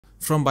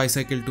From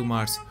bicycle to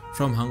Mars,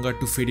 from hunger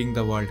to feeding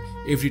the world,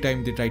 every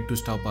time they tried to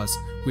stop us,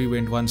 we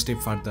went one step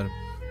further.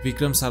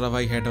 Vikram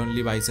Sarabhai had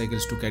only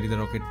bicycles to carry the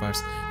rocket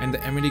parts, and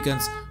the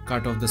Americans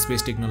cut off the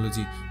space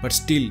technology, but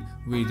still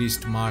we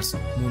reached Mars,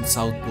 Moon,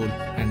 South Pole,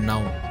 and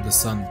now the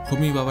Sun.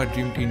 Homi Bhabha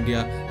dreamed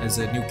India as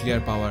a nuclear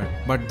power,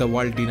 but the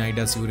world denied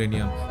us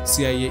uranium.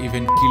 CIA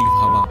even killed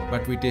Bhabha,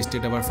 but we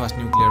tested our first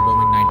nuclear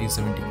bomb in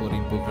 1974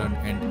 in Pokhran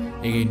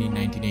and again in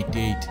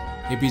 1988.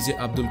 APJ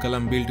Abdul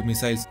Kalam built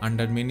missiles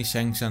under many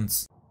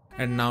sanctions.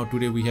 And now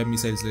today we have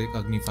missiles like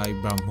Agni 5,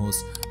 BrahMos,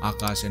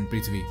 Akash and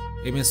Prithvi.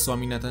 MS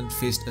Swaminathan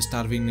faced a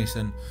starving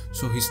nation,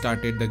 so he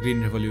started the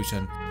Green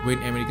Revolution, when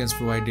Americans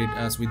provided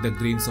us with the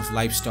grains of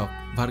livestock.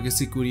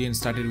 Varghese Kurian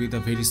started with a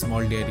very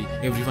small dairy.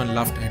 Everyone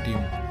laughed at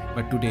him.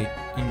 But today,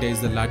 India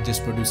is the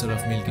largest producer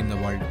of milk in the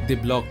world. They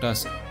blocked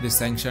us, they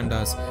sanctioned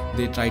us,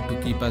 they tried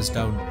to keep us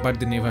down, but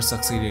they never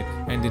succeeded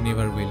and they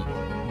never will.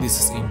 This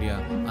is India,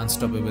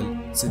 unstoppable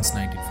since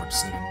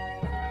 1947.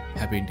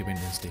 Happy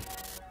Independence Day.